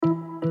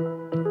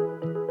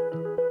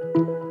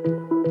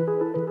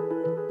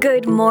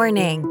Good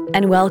morning,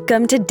 and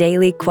welcome to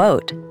Daily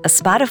Quote, a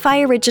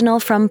Spotify original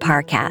from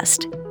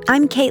Parcast.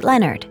 I'm Kate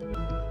Leonard.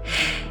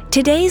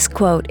 Today's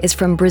quote is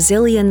from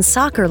Brazilian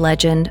soccer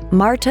legend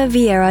Marta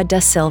Vieira da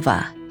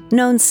Silva,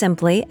 known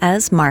simply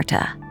as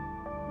Marta.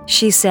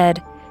 She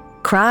said,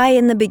 "Cry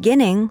in the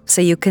beginning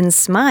so you can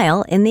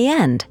smile in the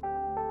end."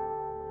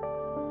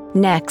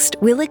 Next,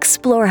 we'll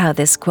explore how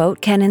this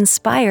quote can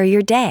inspire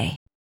your day.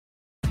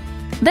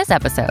 This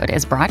episode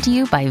is brought to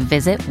you by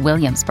Visit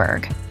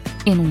Williamsburg.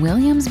 In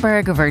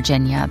Williamsburg,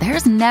 Virginia,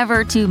 there's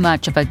never too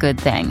much of a good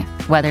thing.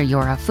 Whether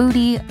you're a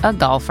foodie, a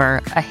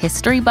golfer, a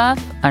history buff,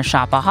 a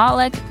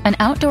shopaholic, an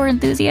outdoor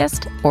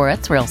enthusiast, or a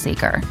thrill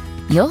seeker,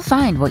 you'll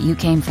find what you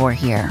came for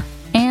here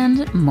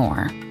and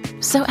more.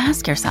 So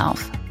ask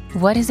yourself,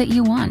 what is it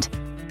you want?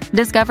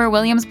 Discover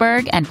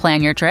Williamsburg and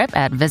plan your trip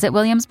at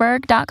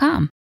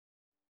visitwilliamsburg.com.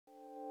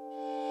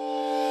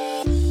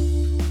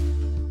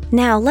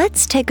 Now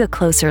let's take a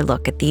closer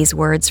look at these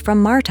words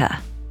from Marta.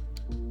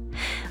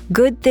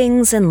 Good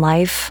things in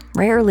life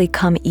rarely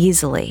come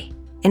easily.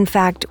 In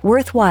fact,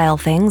 worthwhile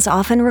things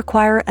often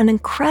require an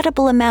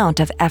incredible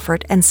amount of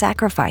effort and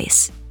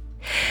sacrifice.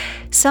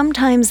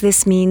 Sometimes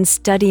this means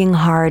studying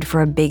hard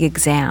for a big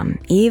exam,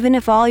 even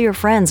if all your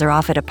friends are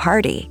off at a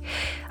party.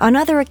 On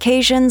other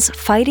occasions,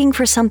 fighting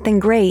for something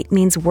great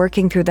means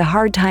working through the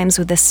hard times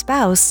with a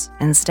spouse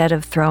instead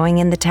of throwing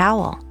in the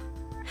towel.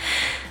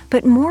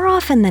 But more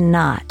often than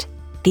not,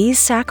 these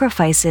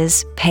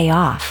sacrifices pay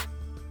off.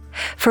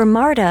 For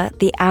Marta,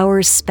 the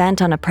hours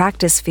spent on a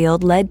practice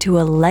field led to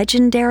a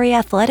legendary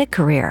athletic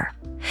career.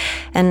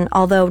 And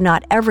although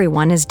not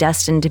everyone is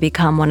destined to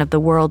become one of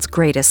the world's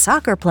greatest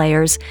soccer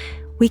players,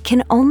 we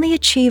can only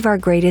achieve our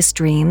greatest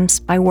dreams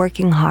by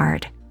working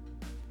hard.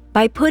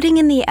 By putting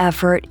in the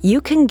effort,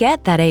 you can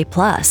get that A+.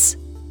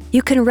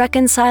 You can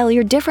reconcile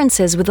your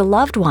differences with a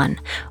loved one,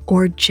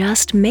 or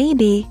just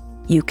maybe,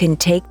 you can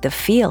take the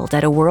field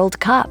at a World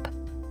Cup.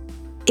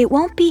 It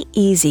won't be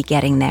easy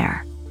getting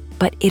there,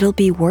 but it'll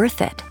be worth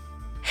it.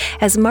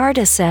 As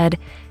Marta said,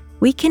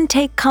 we can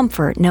take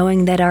comfort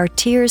knowing that our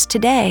tears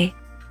today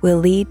will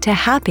lead to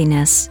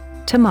happiness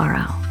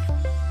tomorrow.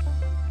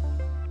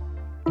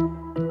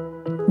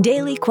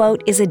 Daily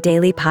Quote is a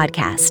daily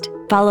podcast.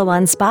 Follow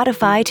on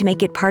Spotify to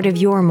make it part of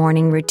your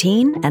morning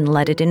routine and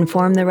let it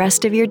inform the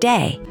rest of your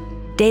day.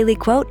 Daily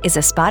Quote is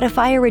a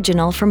Spotify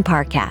original from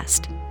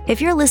Parcast. If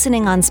you're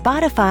listening on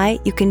Spotify,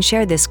 you can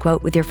share this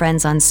quote with your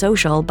friends on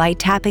social by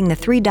tapping the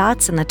 3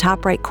 dots in the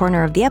top right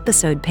corner of the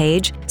episode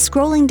page,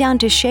 scrolling down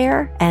to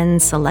share,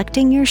 and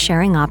selecting your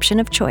sharing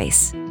option of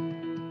choice.